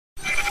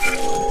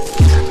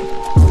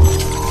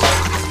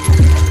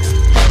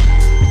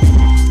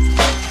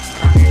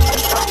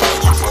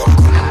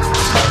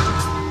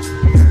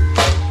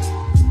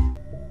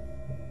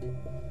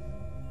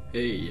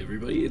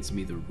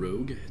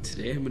Rogue.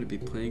 Today I'm going to be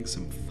playing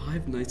some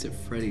Five Nights at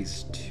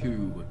Freddy's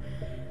 2.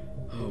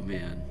 Oh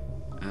man,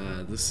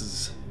 this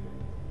is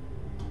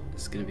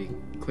going to be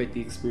quite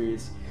the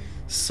experience.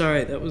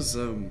 Sorry, that was,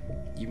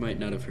 you might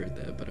not have heard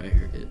that, but I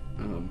heard it.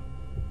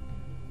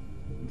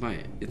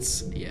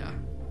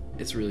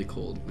 It's really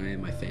cold. I have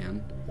my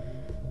fan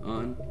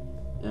on,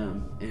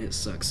 and it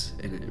sucks,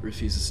 and it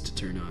refuses to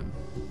turn on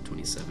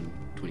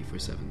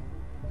 24/7.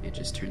 It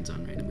just turns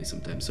on randomly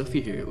sometimes, so if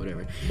you hear it,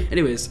 whatever.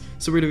 Anyways,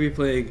 so we're gonna be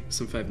playing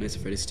some Five Nights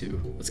at Freddy's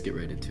 2. Let's get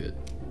right into it.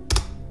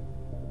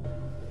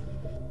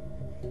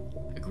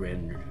 A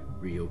grand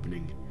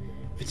reopening.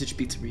 Vintage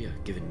Pizzeria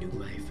given new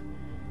life.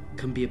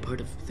 Come be a part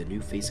of the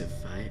new face of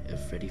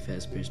Freddy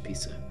Fazbear's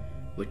Pizza.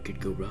 What could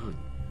go wrong?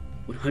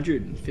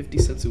 150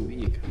 cents a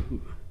week.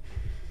 Ooh.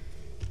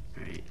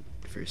 Alright,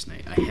 first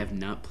night. I have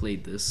not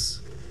played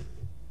this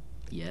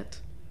yet.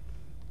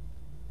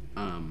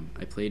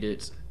 I played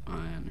it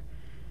on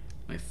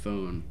my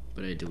phone,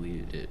 but I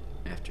deleted it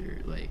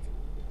after like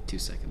 2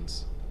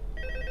 seconds.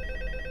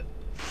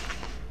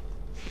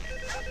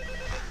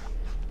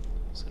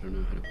 So I don't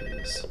know how to play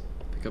this.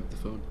 Pick up the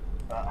phone.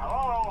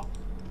 Hello?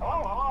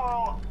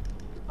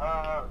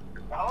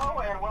 Hello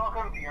and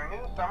welcome to your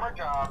new summer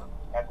job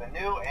at the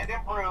new and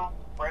improved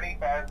Freddy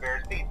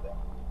Fazbear's Pizza.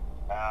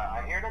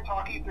 I'm here to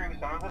talk you through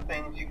some of the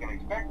things you can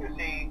expect to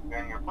see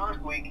during your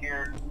first week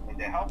here and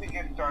to help you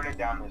get started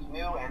down this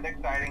new and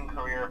exciting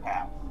career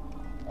path.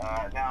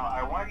 Now,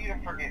 I want you to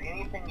forget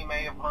anything you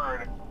may have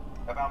heard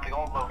about the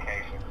old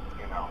location,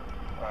 you know.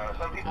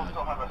 Some people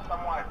still have a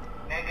somewhat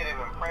negative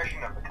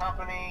impression of the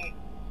company.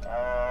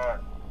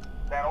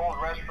 That old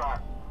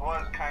restaurant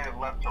was kind of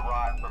left to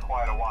rot for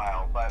quite a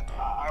while, but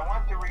I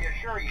want to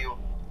reassure you,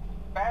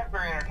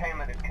 Fazbear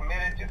Entertainment is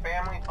committed to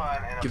family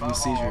fun and above all,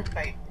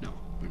 safety. No,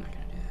 we're not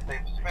going to do that.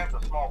 They've spent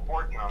a small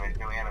fortune on these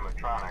new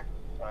animatronics.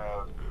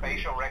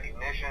 Facial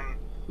recognition,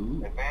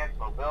 advanced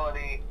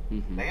mobility.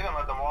 They even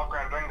let them walk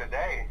around during the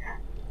day.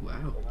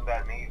 Wow. Isn't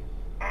that neat?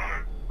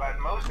 But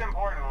most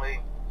importantly,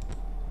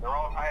 they're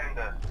all tied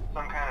into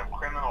some kind of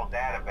criminal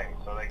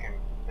database so they can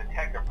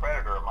detect a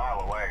predator a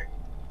mile away.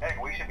 Heck,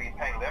 we should be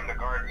paying them to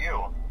guard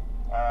you.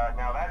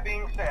 Now that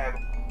being said,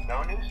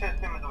 no new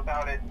system is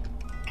without its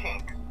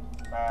kinks.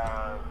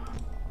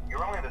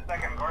 You're only the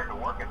second guard to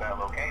work at that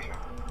location.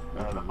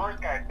 The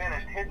first guy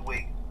finished his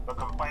week but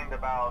complained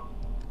about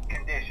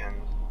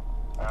conditions.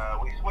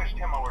 We switched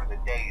him over to the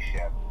day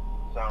shift.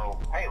 So,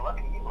 hey,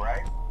 lucky you,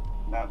 right?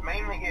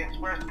 Mainly he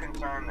expressed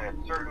concern that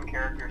certain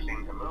characters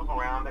seemed to move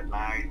around at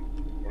night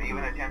and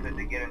even attempted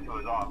to get into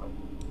his office.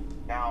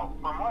 Now,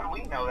 from what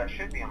we know, that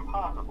should be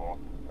impossible.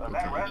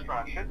 That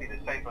restaurant should be the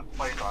safest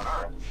place on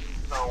Earth.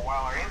 So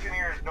while our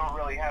engineers don't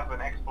really have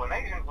an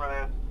explanation for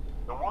this,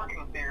 the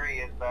working theory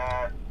is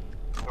that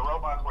the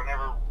robots were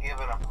never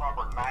given a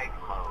proper night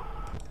mode.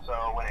 So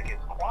when it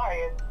gets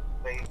quiet,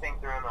 they think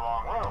they're in the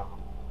wrong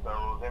room.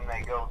 So then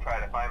they go try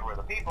to find where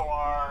the people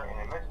are, and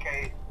in this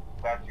case,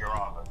 that's your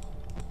office.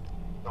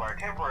 So our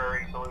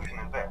temporary solution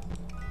is this.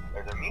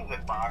 There's a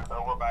music box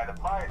over by the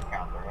prize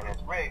counter, and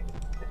it's rigged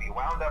to be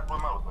wound up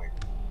remotely.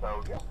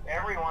 So just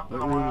every once in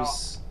a while,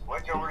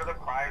 switch over to the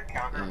prize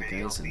counter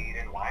video feed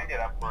and wind it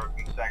up for a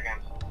few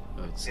seconds.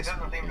 It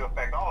doesn't seem to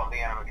affect all of the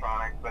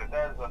animatronics, but it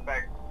does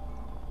affect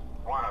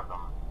one of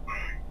them.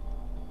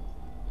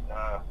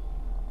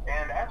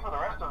 And as for the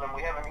rest of them,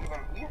 we have an even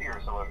easier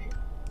solution.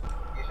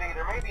 You see,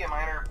 there may be a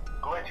minor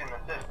glitch in the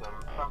system,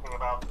 something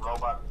about the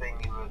robot seeing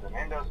you as an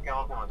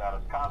endoskeleton without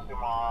his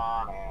costume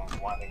on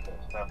and wanting to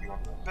stuff you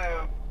into a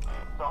suit.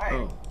 So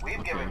hey,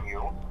 we've given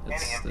you an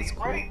empty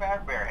Freddy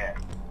Fazbear head.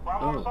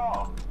 Problem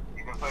solved.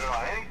 You can put it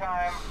on any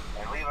time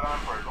and leave it on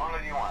for as long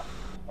as you want.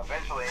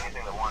 Eventually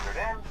anything that wandered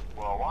in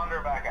will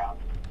wander back out.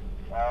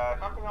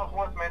 Something else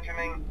worth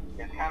mentioning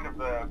is kind of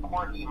the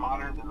quirky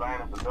modern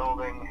design of the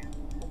building.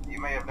 You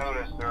may have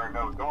noticed there are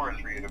no doors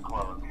for you to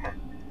close.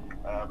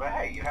 But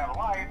hey, you have a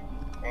light,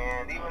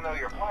 and even though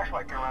your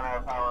flashlight can run out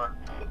of power,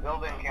 the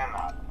building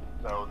cannot.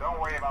 So don't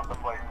worry about the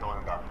place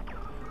going dark.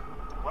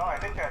 Well, I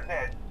think that's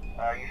it.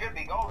 You should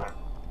be golden.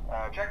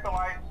 Check the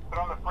lights, put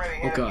on the Freddy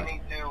head if you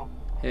need to.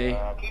 Hey.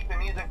 Keep the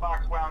music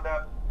box wound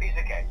up. Piece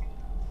of cake.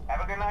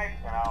 Have a good night,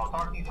 and I'll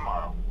talk to you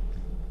tomorrow.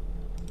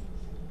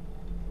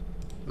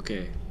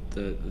 Okay,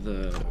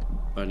 the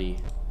bunny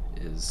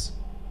is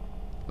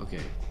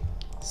okay.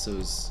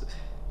 So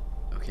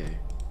okay.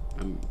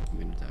 I'm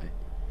gonna die.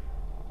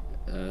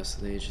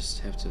 So they just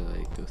have to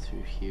like go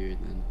through here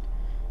and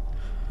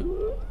then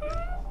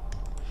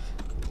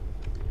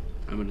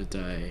I'm gonna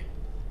die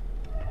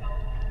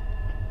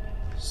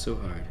so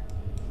hard.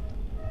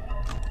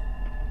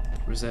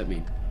 What does that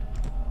mean?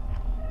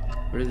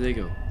 Where did they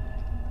go?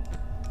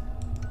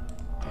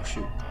 Oh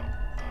shoot.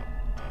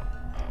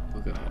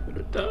 Oh god, I'm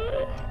gonna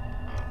die.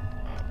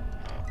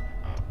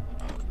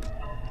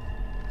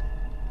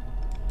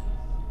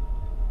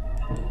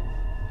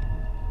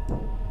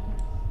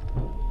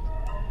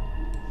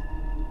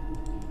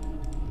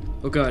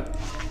 Oh god.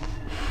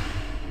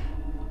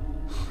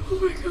 Oh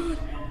my god.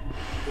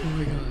 Oh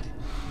my god.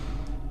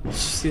 Did you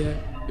see that?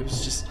 It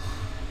was just...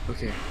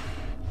 Okay.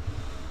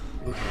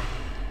 Okay.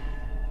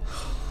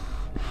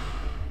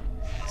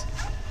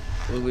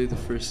 Only the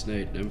first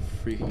night and I'm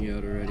freaking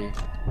out already.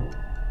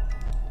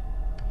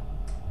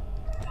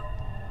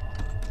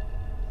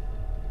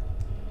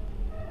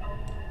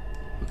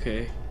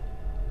 Okay.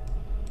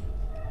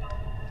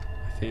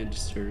 My fan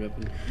just started up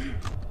and...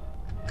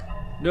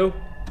 No!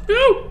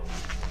 No!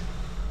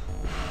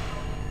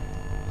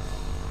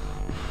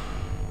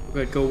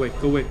 Okay, go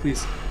away,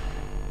 please.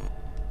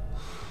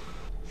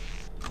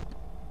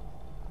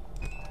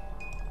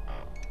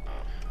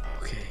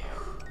 Okay.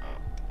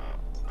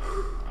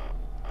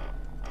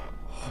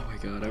 Oh my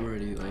god, I'm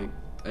already like,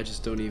 I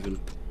just don't even.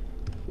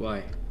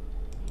 Why?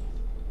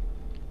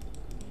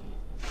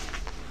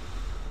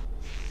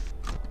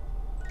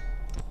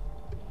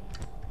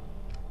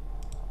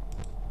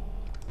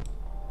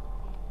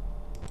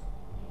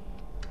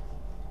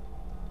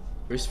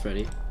 Where's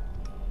Freddy?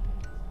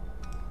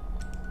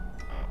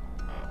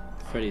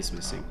 Freddy's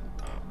missing.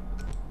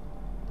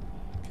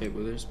 Okay,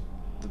 well there's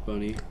the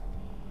bunny.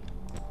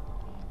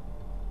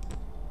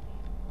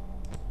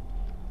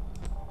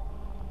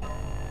 Oh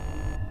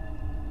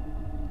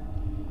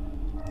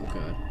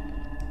god.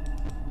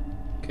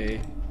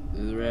 Okay,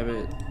 the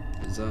rabbit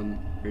is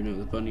on, or no,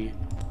 the bunny.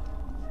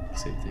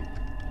 Same thing.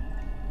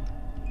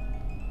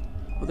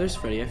 Oh, there's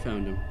Freddy, I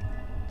found him.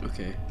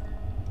 Okay.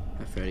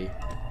 Hi Freddy.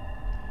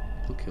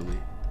 Don't kill me.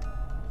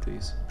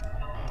 Please.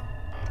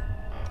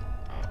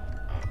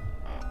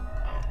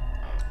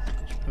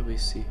 Should probably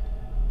see.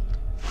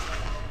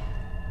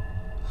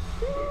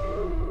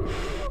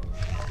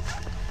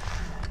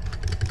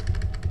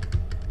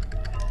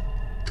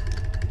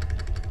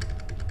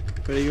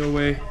 Freddy, go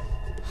away. Oh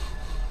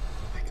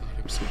my god,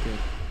 I'm so dead.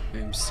 I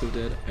am so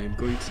dead. I am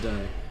going to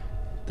die.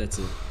 That's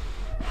it.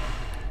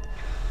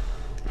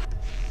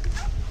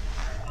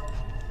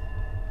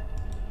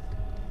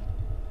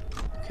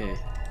 Okay.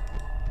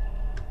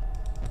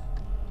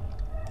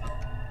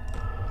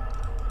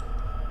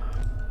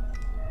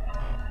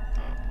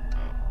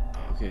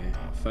 Okay,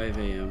 5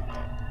 a.m.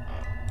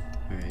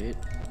 Alright.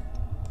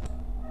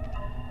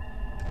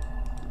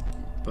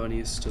 Bunny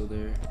is still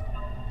there.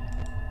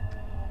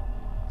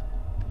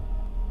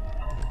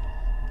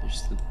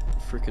 There's the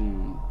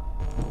frickin'...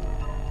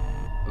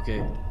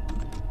 Okay.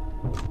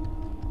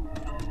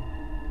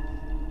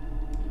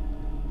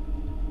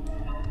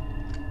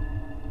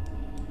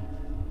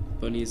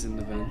 Bunny's in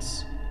the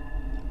vents.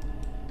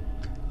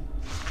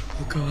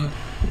 Oh god.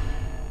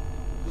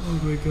 Oh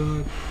my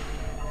god.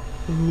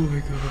 Oh my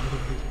god.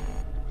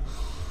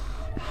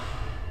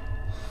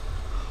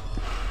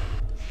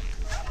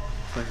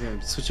 Okay,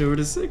 switch over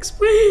to 6,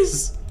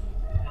 please!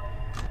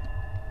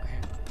 Okay,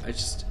 I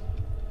just...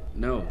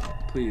 No,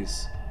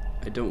 please.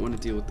 I don't want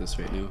to deal with this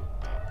right now.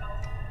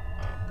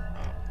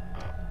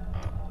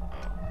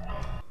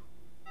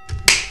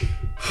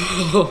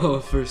 Oh,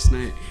 first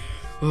night.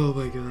 Oh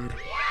my god.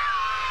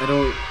 I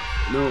don't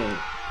know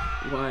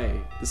why.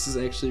 This is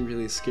actually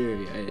really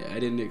scary. I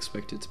didn't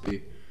expect it to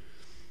be.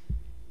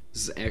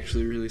 This is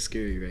actually really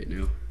scary right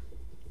now.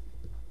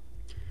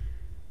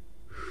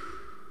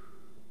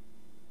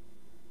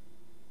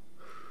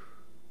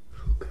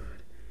 Oh god.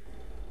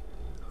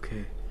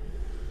 Okay.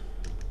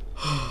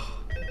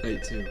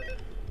 Night 2.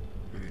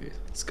 Alright,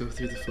 let's go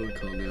through the phone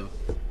call now.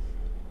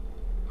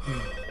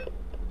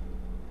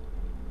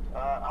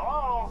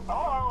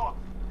 Hello?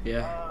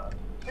 Yeah.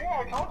 See,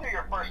 I told you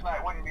your first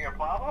night wouldn't be a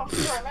problem.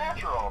 You're a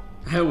natural.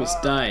 I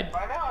almost died.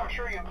 By now, I'm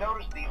sure you've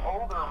noticed the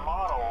older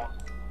models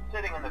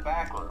sitting in the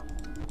back room.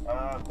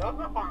 Those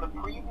are from the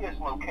previous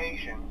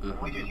location, and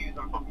we just use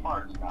them for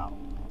parts now.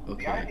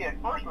 Okay. The idea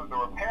at first was to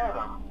repair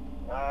them.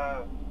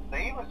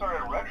 They even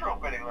started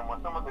retrofitting them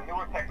with some of the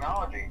newer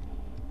technology,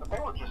 but they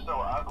were just so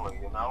ugly,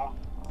 you know,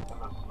 and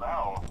the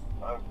smell.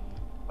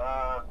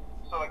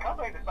 So the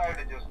company decided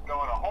to just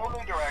go in a whole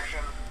new direction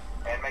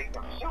and make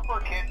them super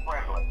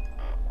kid-friendly.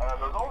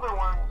 Those older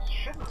ones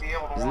shouldn't be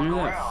able to Isn't walk there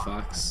that around,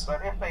 fox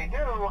but if they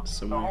do,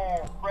 somewhere? the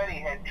whole Freddy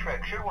head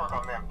trick should work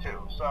on them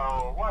too,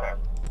 so whatever.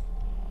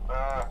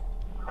 I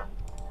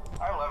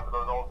love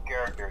those old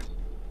characters.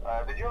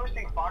 Did you ever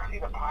see Foxy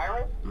the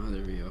Pirate? Oh,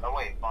 there we go. Oh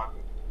wait,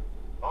 Foxy.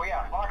 Oh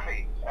yeah,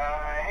 Foxy.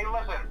 Hey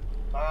listen,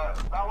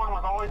 that one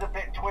was always a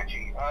bit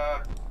twitchy.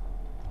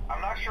 I'm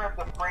not sure if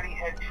the Freddy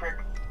head trick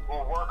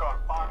will work on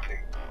Foxy.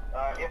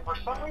 If for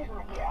some reason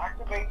he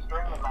activates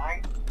during the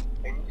night,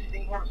 and you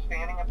see him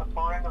standing at the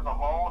far end of the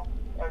hall,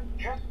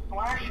 just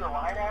flash your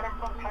light at him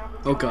from time to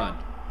time. Oh god.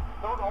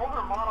 Those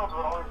older models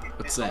would always be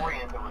What's that?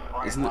 disoriented with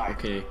bright Isn't it light.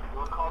 okay? It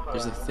was called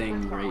There's a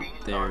thing right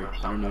there. I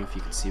don't know if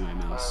you can see my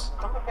mouse.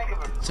 Come to think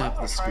of it, Top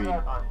of the screen. try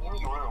that on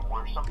any room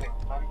where something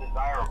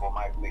undesirable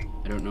might be.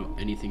 I don't know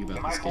anything It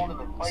about might this hold game,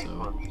 them in place for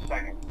a so few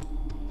seconds.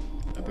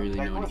 I barely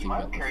know anything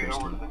about the first over to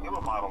one. the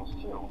newer models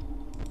too.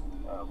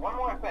 One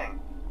more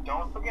thing.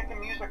 Don't forget the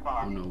music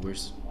box. Oh no,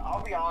 where's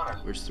I'll be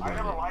honest. the I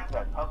never rabbit? liked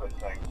that puppet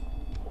thing.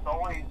 It's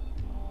always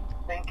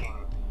thinking,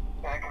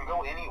 and it can go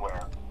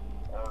anywhere.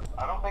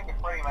 I don't think the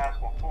Freddy mask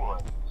will fool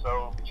it.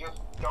 So just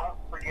don't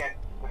forget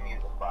the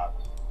music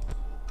box.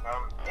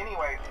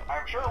 Anyway,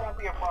 I'm sure it won't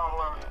be a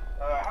problem.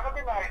 Have a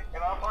good night,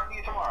 and I'll talk to you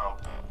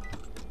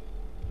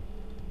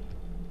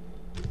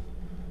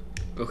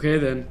Okay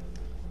then.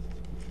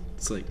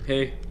 It's like,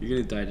 hey, you're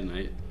gonna die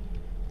tonight.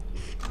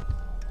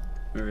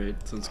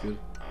 Alright, sounds good.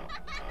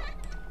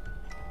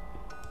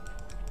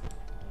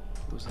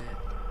 What was that?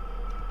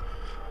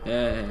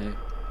 Hey.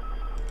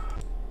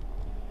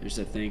 There's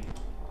that thing.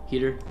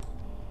 Heater.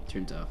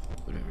 Turns off.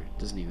 Whatever.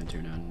 Doesn't even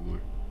turn on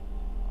anymore.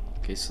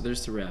 Okay, so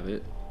there's the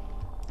rabbit.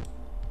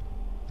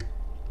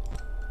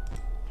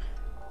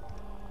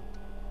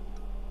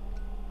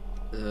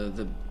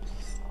 The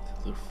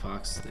little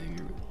fox thing,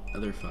 or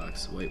other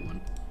fox, white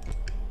one.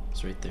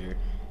 It's right there.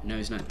 And now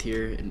he's not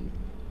here, and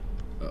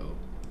uh-oh.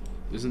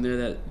 Isn't there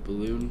that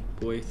balloon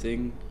boy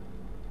thing,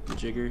 the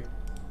jigger,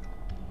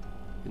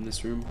 in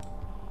this room?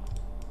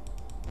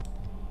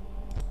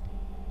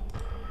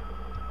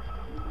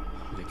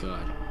 Oh my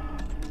god.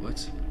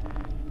 What?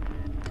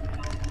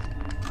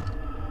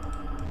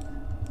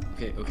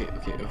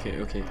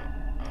 Okay.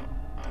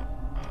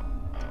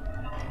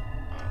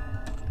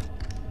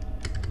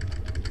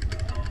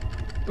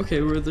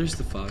 Okay, well, there's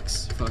the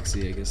fox.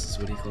 Foxy, I guess is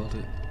what he called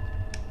it.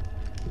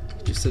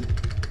 He just said,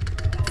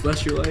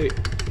 flash your light.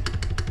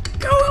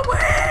 Go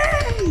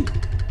away!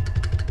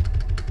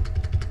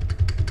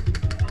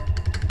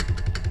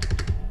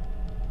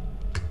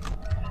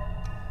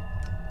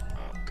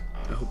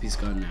 I hope he's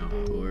gone now,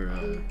 or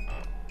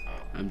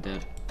I'm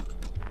dead.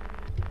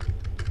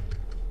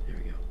 There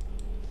we go.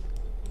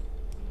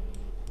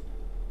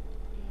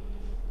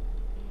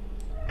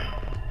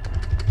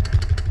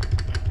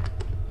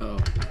 Oh.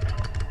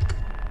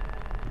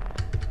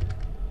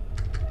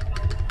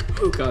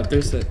 Oh god,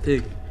 there's that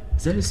thing.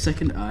 Is that his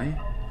second eye?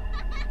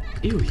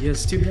 Ew, he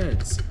has two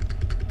heads.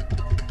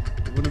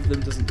 One of them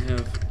doesn't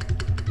have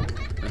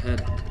a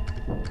head.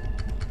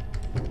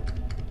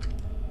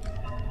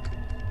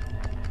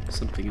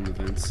 Something in the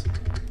vents.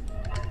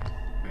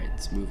 Alright,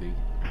 it's moving.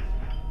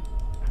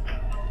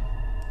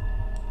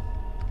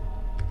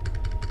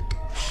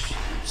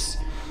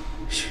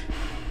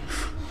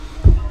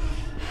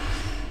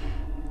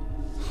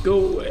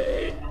 Go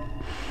away!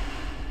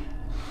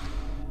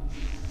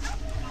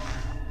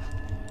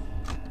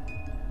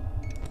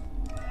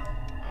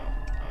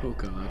 Oh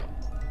god.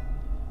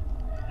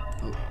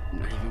 Oh, I'm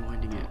not even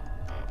winding it.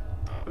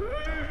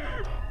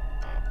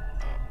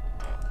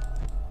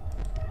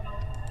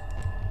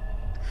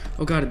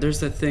 Oh god, there's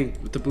that thing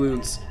with the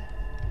balloons.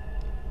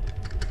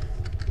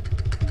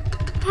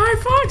 Hi,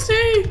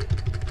 Foxy!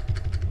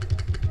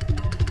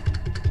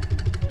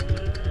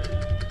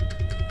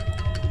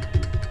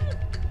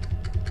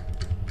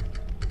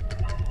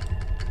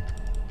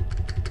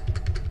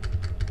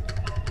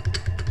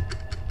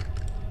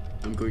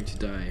 I'm going to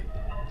die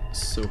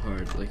so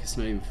hard, like it's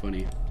not even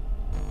funny.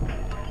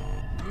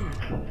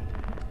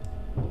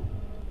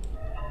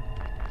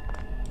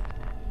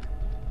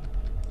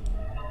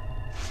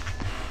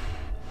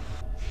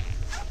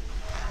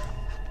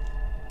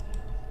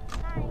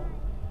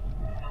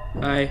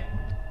 Hi.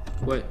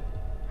 What?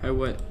 Hi,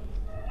 what?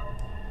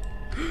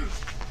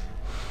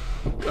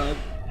 Oh god.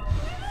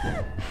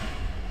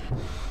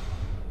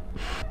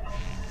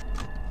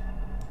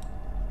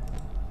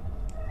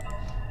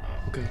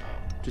 Okay.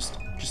 Just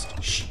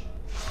shh.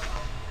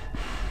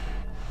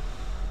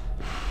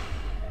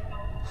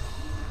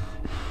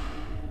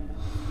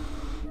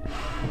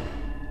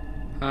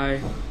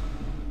 Hi.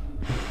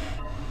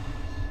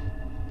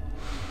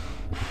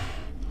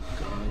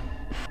 God.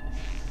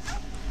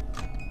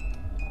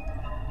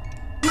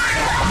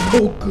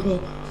 Oh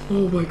god.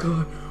 Oh my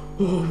god.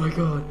 Oh my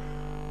god.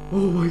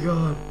 Oh my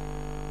god.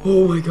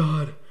 Oh my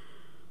god.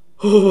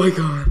 Oh my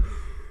god.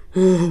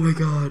 Oh my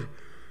god.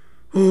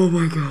 Oh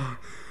my god.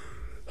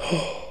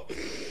 Oh.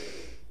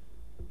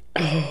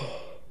 Oh.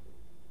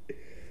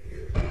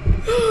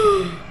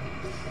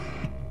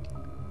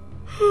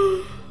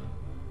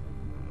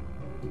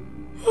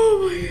 Oh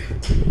my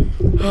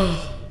god.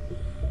 Oh.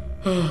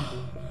 Oh.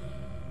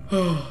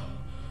 Oh.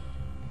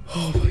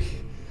 Oh my.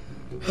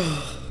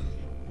 Oh.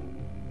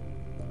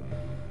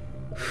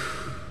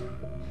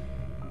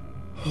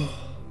 Oh.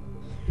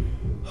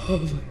 Oh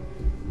my.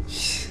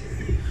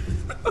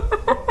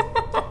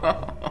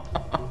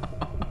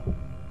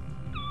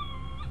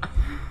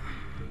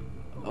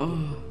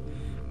 Oh.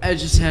 I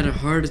just had a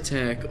heart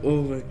attack.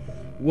 Oh my.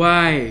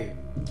 Why?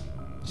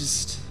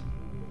 Just.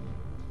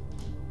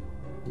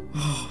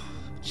 Oh.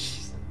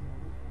 Jeez.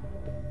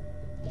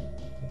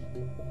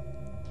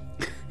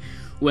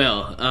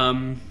 Well,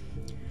 I'm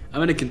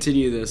gonna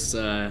continue this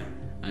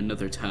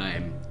another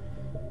time.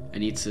 I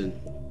need to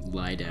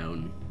lie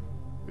down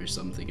or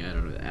something. I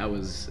don't know. That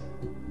was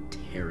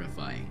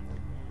terrifying.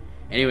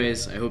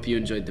 Anyways, I hope you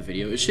enjoyed the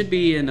video. It should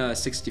be in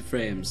 60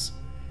 frames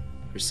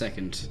per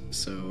second,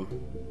 so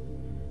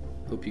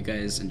hope you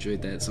guys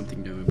enjoyed that.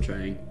 Something new I'm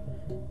trying.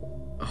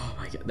 Oh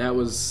my god, that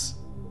was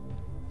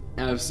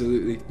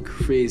absolutely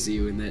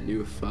crazy when that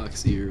new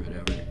Foxy or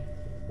whatever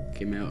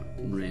came out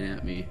and ran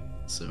at me.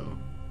 So,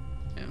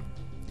 yeah.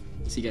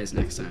 See you guys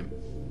next time.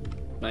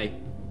 Bye.